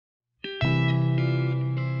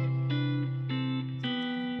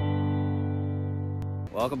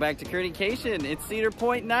Welcome back to Kerney-cation. It's Cedar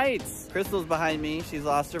Point nights. Crystal's behind me. She's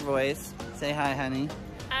lost her voice. Say hi, honey.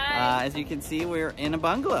 Hi. As you can see, we're in a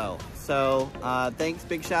bungalow. So thanks,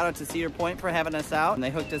 big shout out to Cedar Point for having us out. And they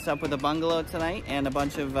hooked us up with a bungalow tonight and a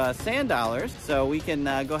bunch of sand dollars. So we can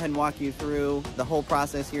go ahead and walk you through the whole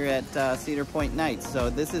process here at Cedar Point Nights. So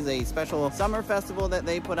this is a special summer festival that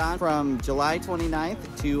they put on from July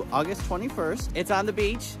 29th to August 21st. It's on the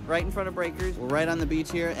beach, right in front of Breakers. We're right on the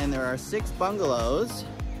beach here, and there are 6 bungalows.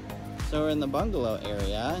 So we're in the bungalow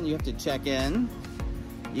area, and you have to check in.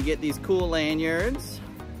 You get these cool lanyards.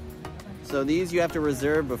 So these you have to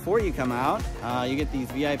reserve before you come out. You get these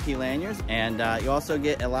VIP lanyards, and you also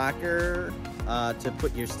get a locker to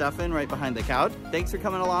put your stuff in right behind the couch. Thanks for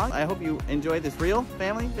coming along. I hope you enjoy this real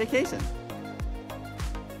family vacation.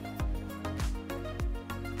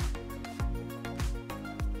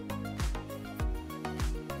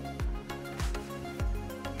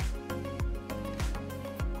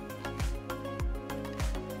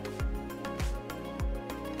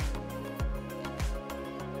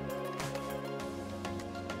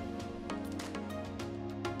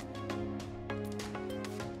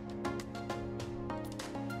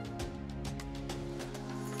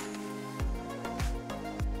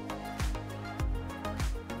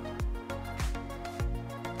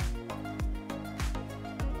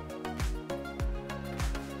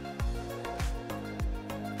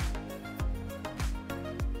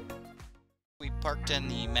 Parked in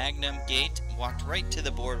the Magnum gate, walked right to the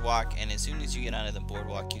boardwalk, and as soon as you get onto the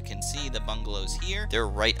boardwalk, you can see the bungalows here. They're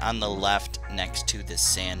right on the left next to the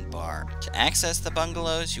sandbar. To access the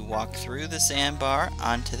bungalows, you walk through the sandbar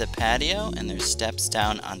onto the patio, and there's steps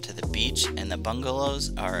down onto the beach, and the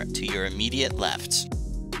bungalows are to your immediate left.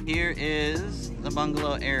 Here is the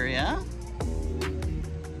bungalow area.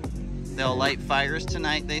 They'll light fires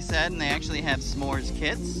tonight, they said, and they actually have s'mores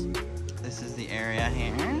kits. This is the area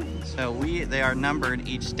here. So they are numbered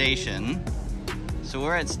each station. So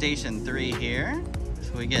we're at station 3 here.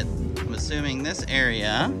 So we get, I'm assuming, this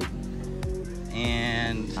area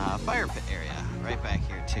and fire pit area right back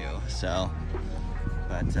here too. So,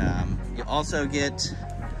 but you also get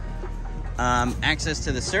access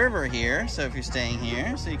to the server here. So if you're staying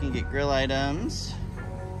here, so you can get grill items.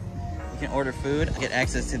 You can order food. Get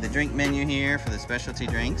access to the drink menu here for the specialty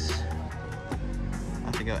drinks. I'll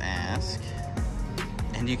have to go ask.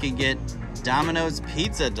 And you can get Domino's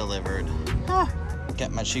pizza delivered. Huh.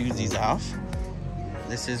 Got my shoesies off.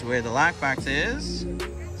 This is where the lockbox is.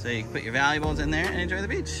 So you can put your valuables in there and enjoy the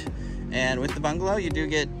beach. And with the bungalow, you do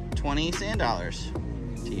get 20 sand dollars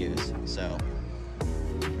to use. So,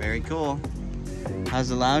 very cool. How's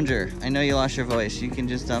the lounger? I know you lost your voice. You can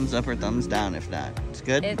just thumbs up or thumbs down if not. It's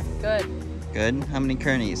good? It's good. Good? How many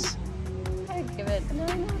Kerneys? I'd give it 9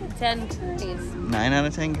 out of 10 Kerneys. 9 out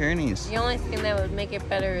of 10 Kerneys. The only thing that would make it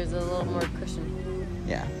better is a little more cushion.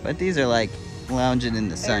 Yeah, but these are like lounging in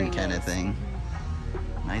the sun Very kind of nice. thing.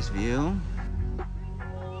 Nice view.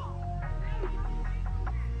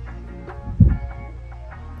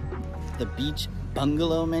 The beach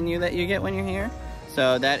bungalow menu that you get when you're here.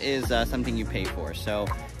 So that is something you pay for. So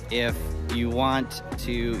if you want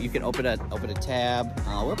to, you can open a tab.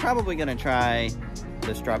 We're probably gonna try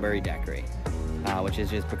the strawberry daiquiri. Which is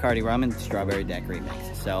just Bacardi rum and strawberry daiquiri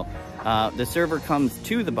mix. So the server comes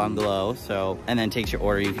to the bungalow, and then takes your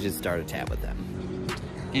order. You can just start a tab with them.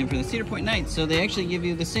 And for the Cedar Point nights, so they actually give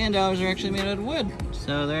you the sand dollars are actually made out of wood.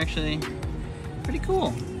 So they're actually pretty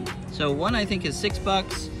cool. So one I think is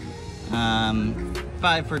 $6,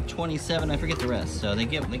 5 for 27. I forget the rest. So they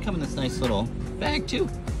come in this nice little bag too.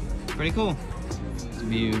 Pretty cool. It's a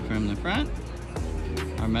view from the front.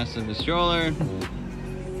 Our mess of a stroller.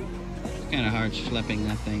 Kind of hard schlepping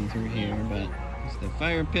that thing through here, but it's the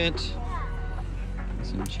fire pit.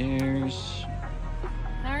 Some chairs.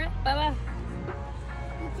 All right, bye-bye.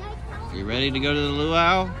 You ready to go to the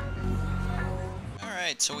luau?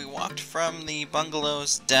 Alright, so we walked from the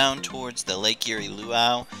bungalows down towards the Lake Erie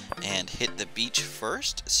Luau and hit the beach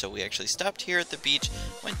first. So we actually stopped here at the beach,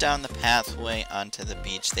 went down the pathway onto the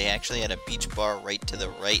beach. They actually had a beach bar right to the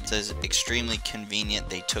right. So it's extremely convenient.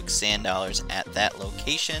 They took sand dollars at that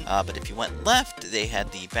location. But if you went left, they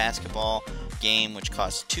had the basketball game, which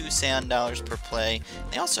costs 2 sand dollars per play.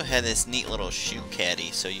 They also had this neat little shoe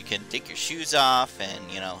caddy, so you can take your shoes off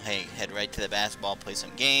and, you know, hey, head right to the basketball, play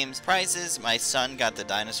some games. Prizes, my son got the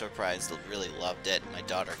dinosaur prize, really loved it. My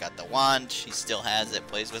daughter got the wand, she still has it,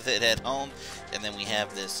 plays with it at home. And then we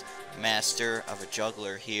have this master of a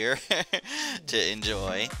juggler here to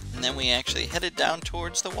enjoy. And then we actually headed down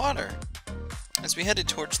towards the water. As we headed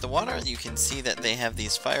towards the water, you can see that they have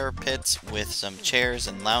these fire pits with some chairs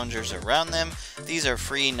and loungers around them. These are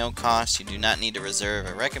free, no cost. You do not need to reserve.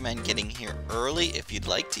 I recommend getting here early if you'd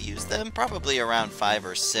like to use them, probably around 5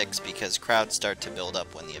 or 6 because crowds start to build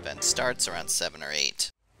up when the event starts around 7 or 8.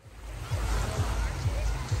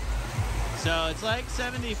 So it's like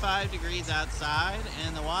 75 degrees outside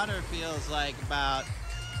and the water feels like about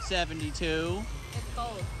 72. It's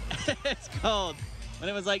cold. It's cold. When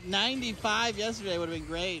it was like 95 yesterday, it would have been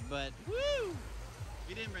great, but woo!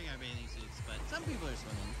 We didn't bring our bathing suits, but some people are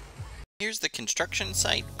swimming. Here's the construction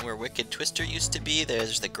site where Wicked Twister used to be.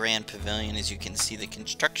 There's the Grand Pavilion, as you can see the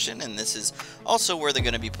construction, and this is also where they're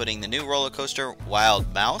going to be putting the new roller coaster,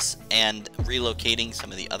 Wild Mouse, and relocating some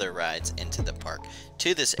of the other rides into the park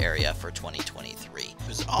to this area for 2023. It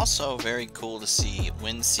was also very cool to see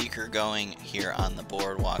Windseeker going here on the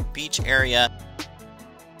Boardwalk Beach area.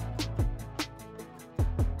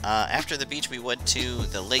 After the beach, we went to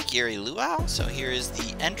the Lake Erie Luau, so here is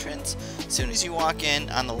the entrance. As soon as you walk in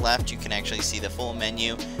on the left, you can actually see the full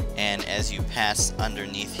menu, and as you pass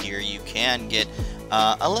underneath here, you can get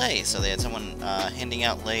a lei. So they had someone handing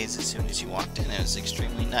out leis as soon as you walked in. It was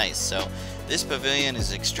extremely nice. So this pavilion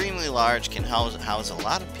is extremely large, can house a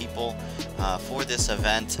lot of people for this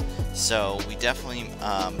event. So we definitely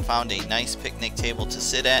found a nice picnic table to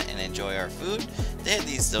sit at and enjoy our food. They had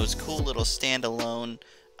those cool little standalone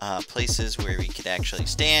places where we could actually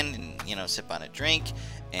stand and, you know, sip on a drink.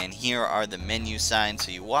 And here are the menu signs. So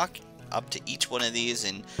you walk up to each one of these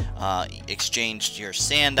and exchange your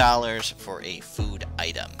sand dollars for a food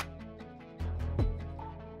item.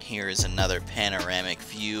 Here is another panoramic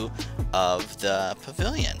view of the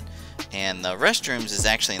pavilion. And the restrooms is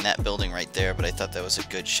actually in that building right there, but I thought that was a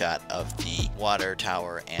good shot of the water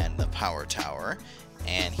tower and the power tower.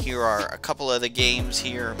 And here are a couple of the games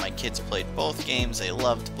here. My kids played both games. They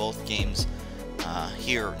loved both games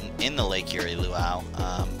here in the Lake Erie Luau.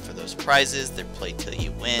 For those prizes, they're Play Till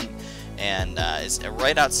You Win. And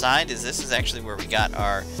right outside this is actually where we got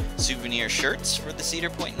our souvenir shirts for the Cedar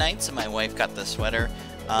Point night. So my wife got the sweater,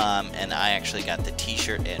 and I actually got the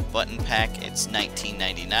t-shirt and button pack. It's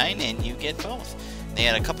 $19.99 and you get both. They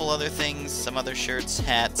had a couple other things, some other shirts,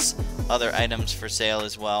 hats, other items for sale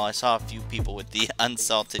as well. I saw a few people with the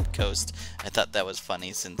unsalted coast. I thought that was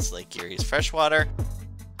funny since Lake Erie's freshwater.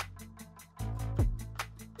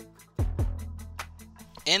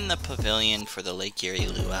 In the pavilion for the Lake Erie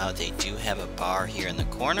Luau, they do have a bar here in the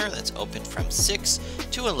corner that's open from 6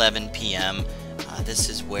 to 11 p.m. This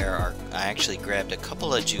is where I actually grabbed a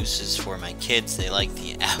couple of juices for my kids. They like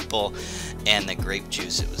the apple and the grape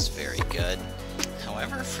juice. It was very good.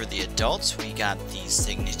 However, for the adults, we got the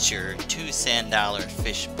signature $2 sand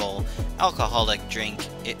fishbowl alcoholic drink.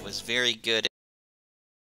 It was very good.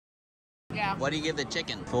 Yeah. What do you give the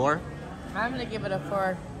chicken? 4? I'm gonna give it a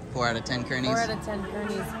 4. 4 out of 10 Kerneys? 4 out of 10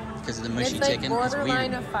 Kerneys. Because of the mushy it's like chicken?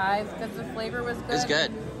 Borderline it's of 5 because the flavor was good. It's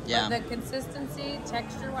good, yeah. But the consistency,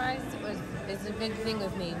 texture-wise, is a big thing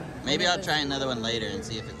with me. Maybe I'll try another one later and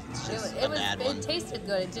see if it's just a bad one. It tasted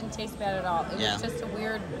good. It didn't taste bad at all. It was just a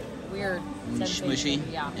weird sensation. Mushy?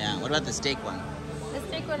 Yeah. Yeah. What about the steak one? The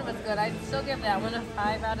steak one was good. I'd still give that one a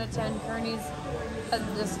 5 out of 10 Kerneys.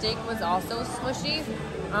 The steak was also smushy.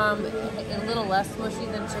 A little less smushy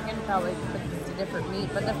than chicken, probably because it's a different meat.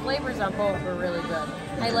 But the flavors on both were really good.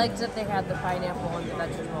 I liked that they had the pineapple and the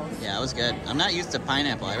vegetables. Yeah, it was good. I'm not used to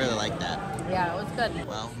pineapple. I really like that. Yeah, it was good.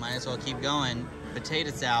 Well, might as well keep going.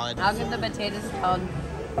 Potato salad. I'll give the potato salad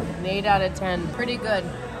an 8 out of 10. Pretty good.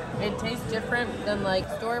 It tastes different than like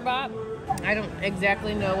store-bought. I don't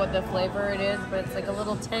exactly know what the flavor it is, but it's like a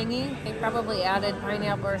little tangy. They probably added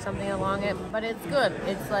pineapple or something along it, but it's good.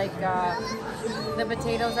 It's like the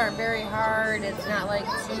potatoes aren't very hard. It's not like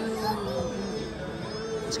too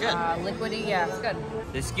it's good. Liquidy. Yeah, it's good.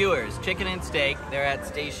 The skewers, chicken and steak. They're at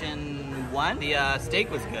station 1. The steak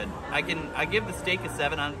was good. I give the steak a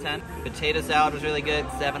 7 out of 10. Potato salad was really good.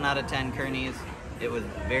 7 out of 10 Kerneys. It was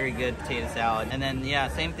very good potato salad. And then yeah,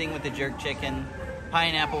 same thing with the jerk chicken.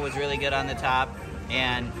 Pineapple was really good on the top,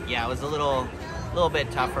 and yeah, it was a little bit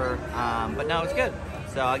tougher, but no, it was good.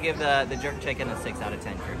 So I'll give the jerk chicken a 6 out of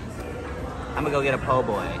 10 Kerneys. I'm gonna go get a po'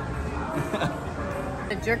 boy.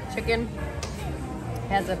 The jerk chicken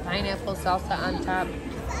has a pineapple salsa on top.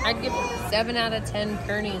 I'd give it 7 out of 10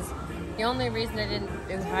 Kerneys. The only reason I didn't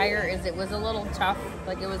do higher is it was a little tough,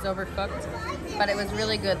 like it was overcooked, but it was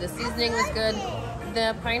really good. The seasoning was good.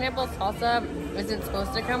 The pineapple salsa isn't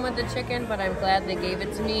supposed to come with the chicken, but I'm glad they gave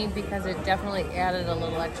it to me because it definitely added a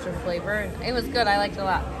little extra flavor. It was good. I liked it a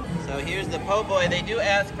lot. So here's the po' boy. They do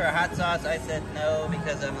ask for a hot sauce. I said no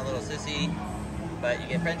because I'm a little sissy. but you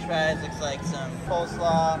get french fries, looks like some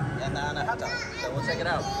coleslaw, and then a hot dog. So we'll check it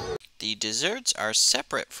out. The desserts are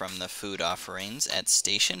separate from the food offerings at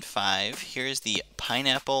Station 5. Here's the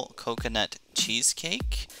pineapple coconut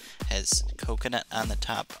cheesecake. Has coconut on the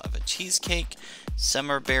top of a cheesecake.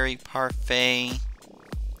 Summerberry parfait.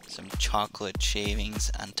 Some chocolate shavings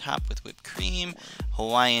on top with whipped cream.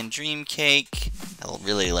 Hawaiian dream cake. I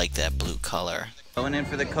really like that blue color. Going in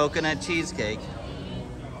for the coconut cheesecake.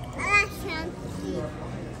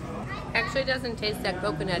 Actually doesn't taste that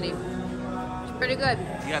coconutty. It's pretty good.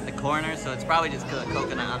 You got the corner, so it's probably just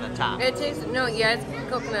coconut on the top. It tastes, no, yeah, it's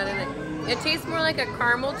coconut in it. It tastes more like a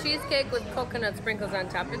caramel cheesecake with coconut sprinkles on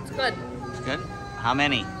top. It's good. It's good? How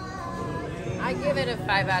many? I give it a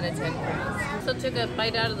 5 out of 10. Also took a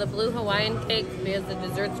bite out of the blue Hawaiian cake because the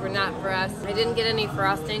desserts were not for us. I didn't get any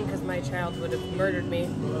frosting because my child would have murdered me.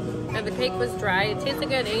 And the cake was dry. It tasted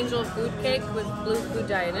like an angel food cake with blue food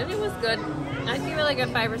dye in it. It was good. I'd give it like a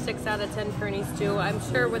 5 or 6 out of 10 Kerney's too. I'm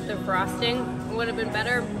sure with the frosting it would have been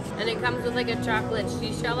better. And it comes with like a chocolate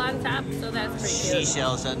seashell on top, so that's pretty cute.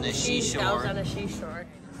 Seashells on the seashore. Seashells on a seashore.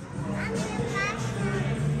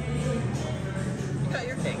 You got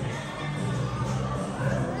your cake.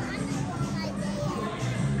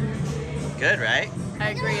 Good, right? I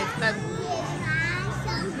agree. It's good.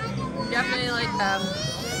 Definitely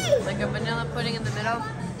like a vanilla pudding in the middle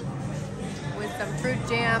with some fruit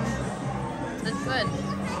jam. It's good.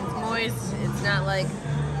 It's moist. It's not like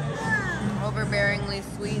overbearingly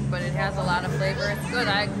sweet, but it has a lot of flavor. It's good.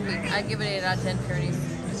 I agree. I give it 8 out of 10 Kerney's.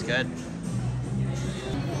 It's good.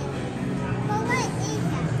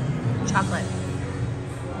 Chocolate.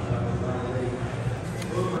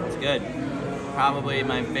 It's good. Probably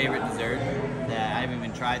my favorite dessert. That I haven't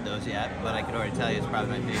even tried those yet, but I could already tell you it's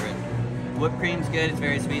probably my favorite. Whipped cream's good. It's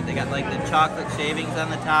very sweet. They got like the chocolate shavings on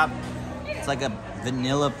the top. It's like a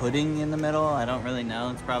vanilla pudding in the middle. I don't really know.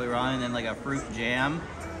 It's probably wrong. And then like a fruit jam.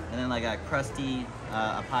 And then like a crusty,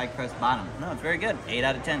 a pie crust bottom. No, it's very good. 8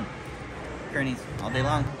 out of 10. Kerney's all day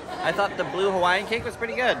long. I thought the blue Hawaiian cake was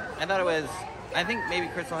pretty good. I thought it was, I think maybe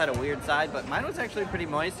Crystal had a weird side, but mine was actually pretty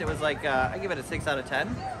moist. It was like, I give it a 6 out of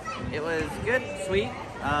 10. It was good, sweet.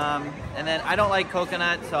 And then I don't like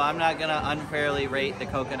coconut, so I'm not gonna unfairly rate the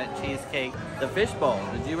coconut cheesecake. The fishbowl,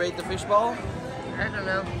 did you rate the fishbowl? I don't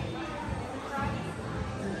know.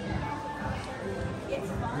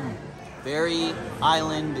 Very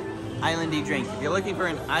islandy drink. If you're looking for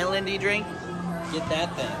an islandy drink, get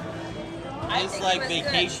that thing. Tastes like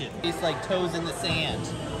vacation. Tastes like toes in the sand.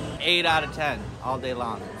 8 out of 10 all day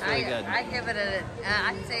long. It's really good. I give it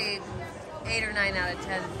I'd say 8 or 9 out of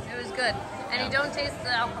 10. It was good. And you don't taste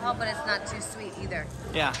the alcohol, but it's not too sweet either.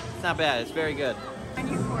 Yeah, it's not bad. It's very good. On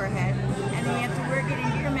your forehead, and then you have to work it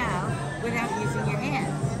into your mouth without using your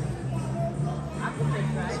hands.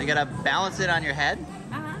 So you gotta balance it on your head.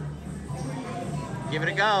 Give it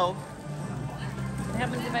a go. What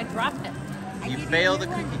happens if I drop it? You fail the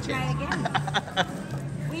cookie Try chip. again.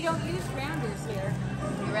 We don't use rounders here.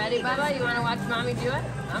 You ready, Bubba? You want to watch Mommy do it?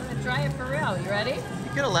 I'm going to try it for real. You ready?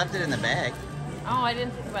 You could have left it in the bag. Oh, I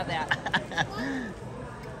didn't think about that.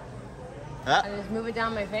 I just move it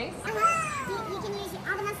down my face? You can use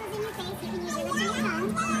all the muscles in your face. You can use your lips and your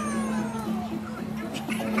tongue.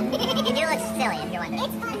 You do look silly if you're wondering.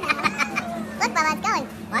 It's fun though. Look, Bubba, it's going.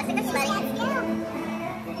 Watch the cookie, buddy. Let's go.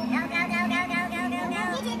 Go, go, go, go, go, go, go, go.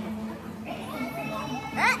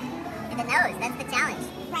 Look, at the nose. That's the challenge.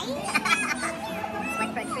 Right?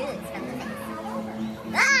 Sweat protrudes from the face.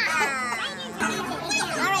 Ah!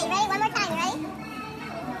 All right, ready? One more time. You ready?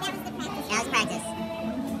 That was the practice. That was practice.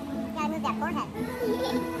 You gotta move that forehead.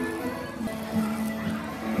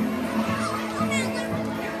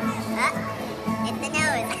 It's the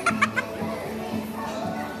nose.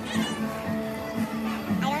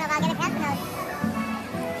 I don't know if I'll get it past the nose.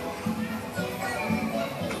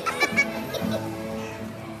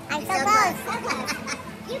 I'm so close.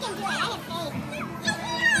 You can do it. I have faith.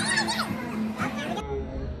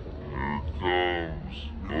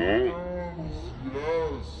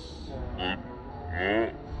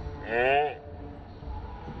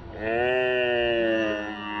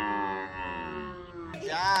 Good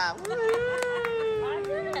job. I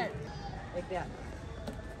did it. Like that.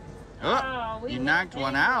 Oh, we you made knocked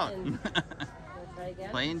one out. penguins. Wanna try again?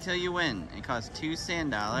 Play until you win. It costs 2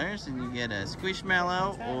 sand dollars, and you get a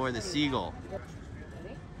squishmallow or the seagull.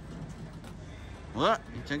 Ready? Whoop,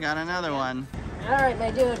 you took out another one. All right,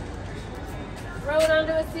 my dude. Throw it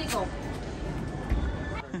onto a seagull.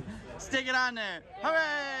 Stick it on there.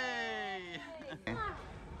 Hooray!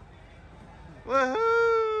 Woohoo!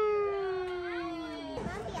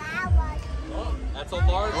 Mommy, I was. Oh, that's a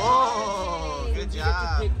large. Oh, Good you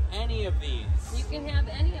job. get to pick any of these. You can have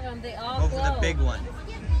any of them. They all Go glow. for the big one.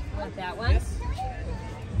 Want that one? Yes.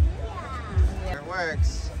 It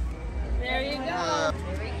works. There you go.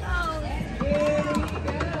 Here we go.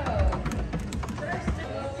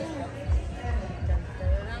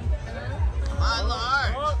 Come on,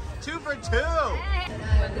 large. 2 for 2.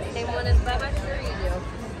 Want the same one as Bubba? Sure you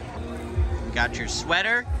do. Got your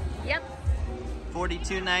sweater, Yep.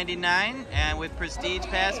 $42.99, and with Prestige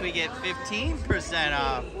Pass we get 15%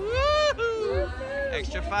 off. Woohoo!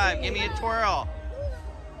 Extra 5. Give me a twirl.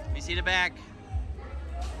 Let me see the back.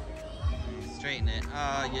 Straighten it.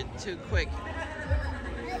 Oh, you're too quick.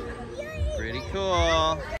 Pretty cool.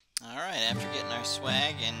 Alright, after getting our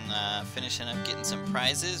swag and finishing up getting some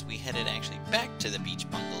prizes, we headed actually back to the Beach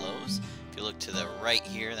Bungalows. If you look to the right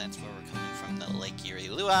here, that's where we're coming from, the Lake Erie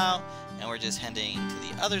Luau, and we're just heading to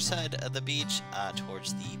the other side of the beach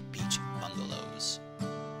towards the Beach Bungalows.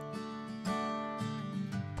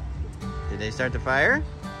 Did they start the fire?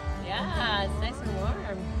 Yeah, it's nice and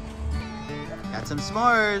warm. Got some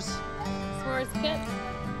s'mores. S'mores kit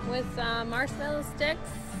with marshmallow sticks,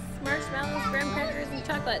 marshmallows, graham crackers, and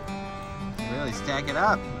chocolate. Really stack it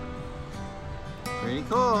up. Pretty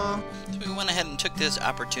cool. So we went ahead and took this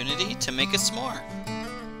opportunity to make a s'more.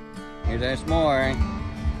 Here's our s'more.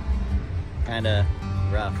 Kinda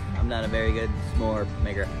rough. I'm not a very good s'more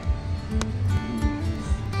maker.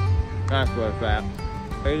 That's what's that.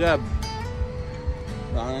 Pretty good.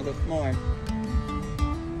 Long as a s'more.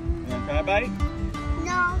 You wanna try a bite?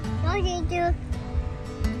 No, thank you.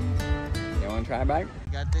 You wanna try a bite?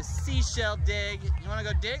 Got this seashell dig. You wanna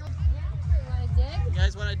go dig? Yeah, you want to dig? You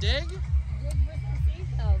guys wanna dig? Dig with the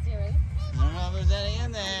seashells here, ready? I don't know if there's any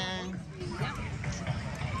in there. Yep.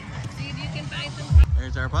 See if you can find some.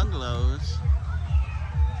 There's our bungalows.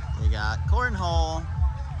 They got cornhole.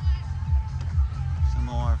 Some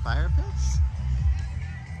more fire pits.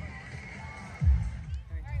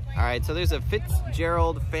 Alright, so there's a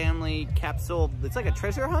Fitzgerald family capsule. It's like a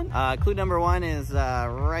treasure hunt. Clue number 1 is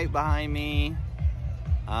right behind me.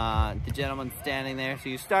 The gentleman's standing there. So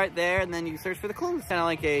you start there and then you search for the clues. Kind of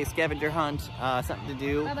like a scavenger hunt, something to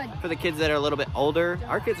do for the kids that are a little bit older.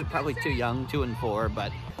 Our kids are probably too young, 2 and 4,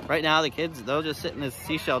 but right now the kids, they'll just sit in this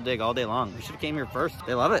seashell dig all day long. We should have came here first.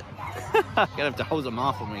 They love it. Gonna have to hose them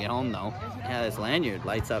off when we get home though. Yeah, this lanyard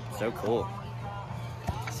lights up so cool.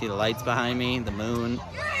 See the lights behind me, the moon.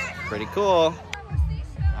 Pretty cool.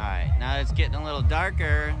 Alright, now it's getting a little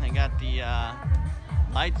darker. They got the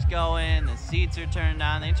lights going, the seats are turned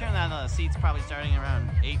on. They turned on the seats probably starting around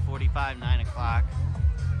 8:45, 9 o'clock.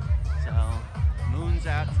 So, moon's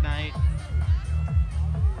out tonight.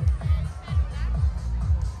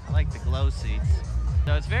 I like the glow seats.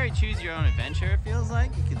 So it's very choose your own adventure, it feels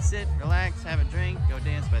like. You can sit, relax, have a drink, go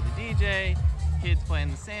dance by the DJ, kids play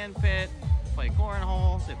in the sand pit, play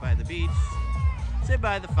cornhole, sit by the beach, sit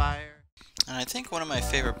by the fire. And I think one of my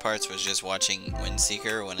favorite parts was just watching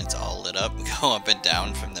Windseeker when it's all lit up, go up and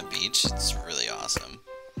down from the beach. It's really awesome.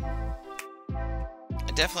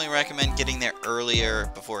 I definitely recommend getting there earlier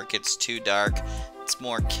before it gets too dark. It's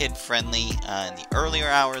more kid-friendly in the earlier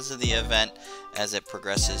hours of the event as it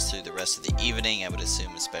progresses through the rest of the evening, I would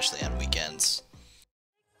assume, especially on weekends.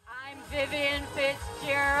 I'm Vivian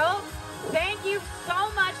Fitzgerald. Thank you so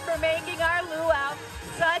much for making our luau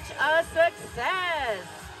such a success.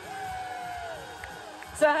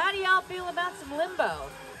 So how do y'all feel about some limbo?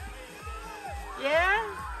 Yeah?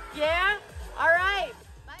 Yeah? All right.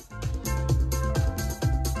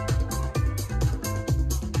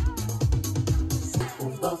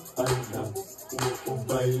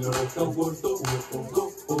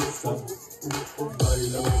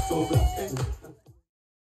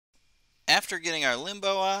 After getting our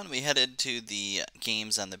limbo on, we headed to the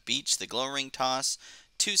games on the beach, the glow ring toss.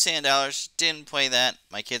 $2 sand. Didn't play that.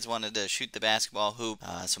 My kids wanted to shoot the basketball hoop,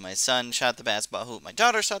 so my son shot the basketball hoop. My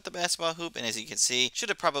daughter shot the basketball hoop, and as you can see, should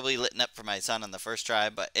have probably lit up for my son on the first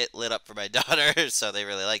try, but it lit up for my daughter, so they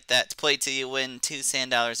really liked that. Play till you win, $2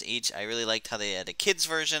 sand each. I really liked how they had a kids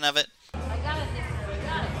version of it. I got it. I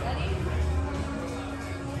got it. Ready?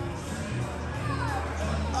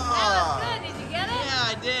 That was good. Did you get it? Yeah,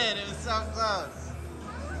 I did. It was so close.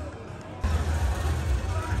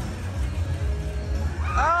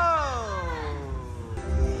 Oh!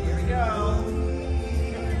 Here we go.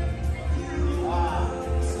 Wow.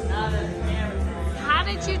 Now that the camera's on. How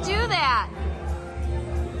did you do that?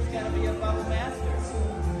 It's gotta be a bubble master.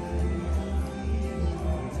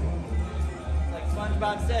 Like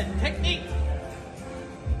SpongeBob said, technique.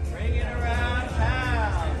 Bring it around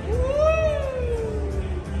town.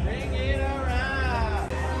 Woo! Bring it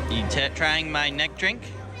around. You trying my neck drink?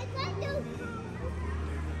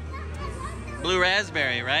 Blue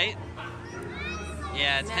raspberry, right?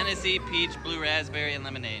 Yeah, it's Hennessy, peach, blue raspberry, and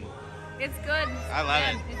lemonade. It's good. I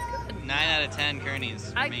love it. It's good. 9 out of 10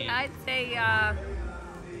 Kerney's for me. I'd say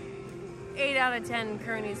 8 out of 10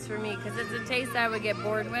 Kerney's for me, because it's a taste I would get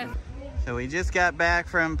bored with. So we just got back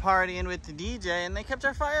from partying with the DJ, and they kept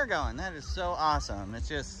our fire going. That is so awesome. It's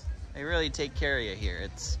just, they really take care of you here.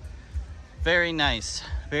 It's very nice,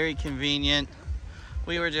 very convenient.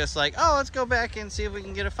 We were just like, oh, let's go back and see if we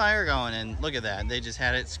can get a fire going. And look at that, they just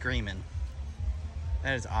had it screaming.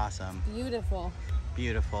 That is awesome. Beautiful.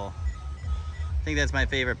 Beautiful. I think that's my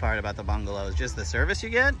favorite part about the bungalow is just the service you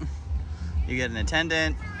get. You get an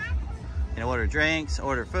attendant, you know, order drinks,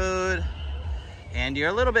 order food, and you're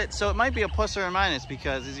a little bit, so it might be a plus or a minus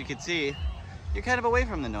because as you can see, you're kind of away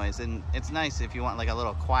from the noise, and it's nice if you want like a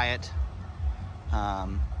little quiet,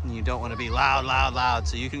 you don't want to be loud, loud, loud,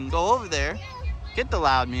 so you can go over there, get the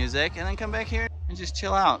loud music, and then come back here and just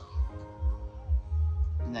chill out.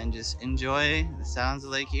 And then just enjoy the sounds of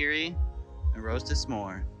Lake Erie and roast a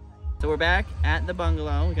s'more. So we're back at the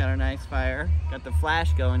bungalow. We got our nice fire. Got the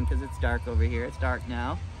flash going because it's dark over here. It's dark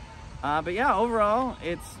now. But yeah, overall,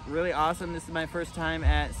 it's really awesome. This is my first time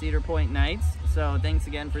at Cedar Point nights. So thanks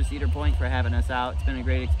again for Cedar Point for having us out. It's been a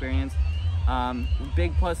great experience.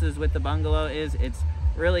 Big pluses with the bungalow is it's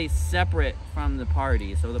really separate from the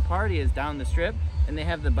party. So the party is down the strip and they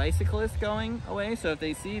have the bicyclists going away. So if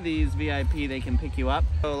they see these VIP, they can pick you up.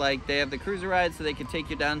 So like they have the cruiser ride so they can take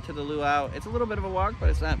you down to the luau. It's a little bit of a walk, but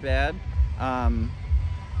it's not bad.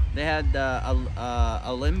 They had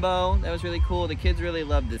a limbo that was really cool. The kids really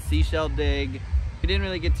loved the seashell dig. We didn't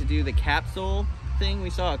really get to do the capsule thing. We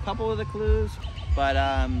saw a couple of the clues, but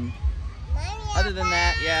other than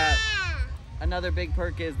that, yeah. Another big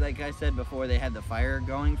perk is, like I said before, they had the fire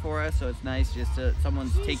going for us, so it's nice just to,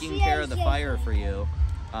 someone's taking care of the fire for you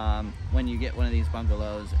when you get one of these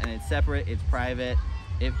bungalows. And it's separate, it's private,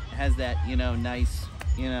 it has that, you know, nice,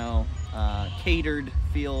 you know, catered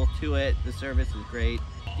feel to it. The service is great.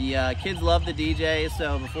 The kids love the DJ,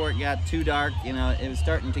 so before it got too dark, you know, it was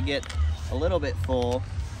starting to get a little bit full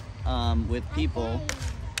with people.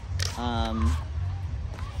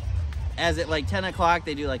 As at like 10 o'clock,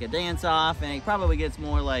 they do like a dance off, and it probably gets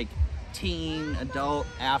more like teen, adult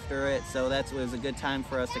after it. So that was a good time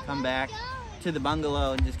for us to come back to the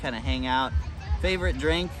bungalow and just kind of hang out. Favorite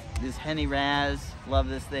drink, this Henny Raz. Love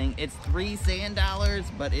this thing. It's $3 sand dollars,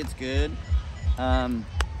 but it's good.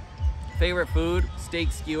 Favorite food,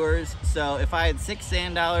 steak skewers. So if I had $6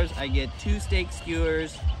 sand dollars, I get 2 steak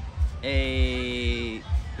skewers, a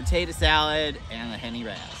potato salad, and a Henny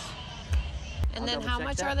Raz. And then how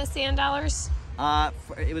much are the sand dollars?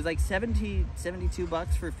 It was like 72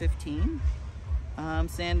 bucks for 15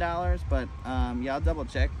 sand dollars, but yeah, I'll double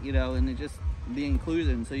check, you know, and it just the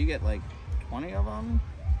inclusion, so you get like 20 of them.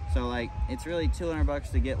 So like it's really 200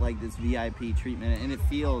 bucks to get like this VIP treatment, and it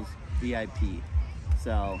feels VIP.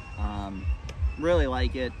 So really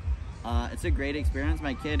like it. It's a great experience.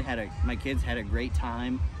 My kids had a great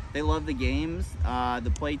time. They love the games.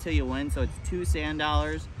 The play till you win, so it's 2 sand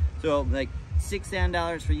dollars. So like $6 sand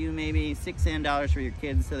dollars for you, maybe $6 sand dollars for your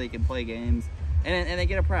kids, so they can play games, and they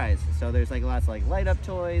get a prize. So there's like lots of like light up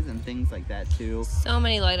toys and things like that too. So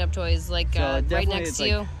many light up toys, like so right next to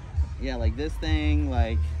you. Yeah, like this thing,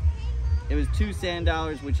 like it was 2 sand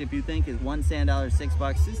dollars, which if you think is $1 sand dollar,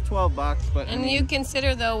 $6, it's 12 bucks. But and I mean, you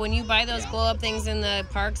consider though, when you buy those glow up things in the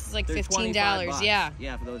parks, it's like $15. Yeah.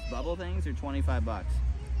 Yeah, for those bubble things, they're 25 bucks.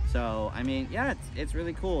 So I mean, yeah, it's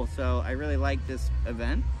really cool. So I really like this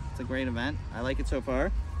event. It's a great event. I like it so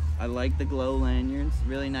far. I like the glow lanyards.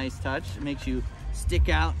 Really nice touch. It makes you stick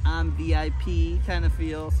out on VIP kind of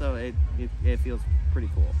feel. So it feels pretty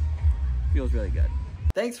cool. Feels really good.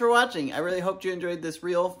 Thanks for watching. I really hope you enjoyed this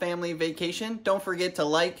real family vacation. Don't forget to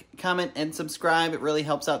like, comment, and subscribe. It really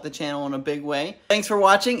helps out the channel in a big way. Thanks for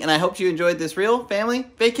watching, and I hope you enjoyed this real family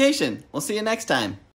vacation. We'll see you next time.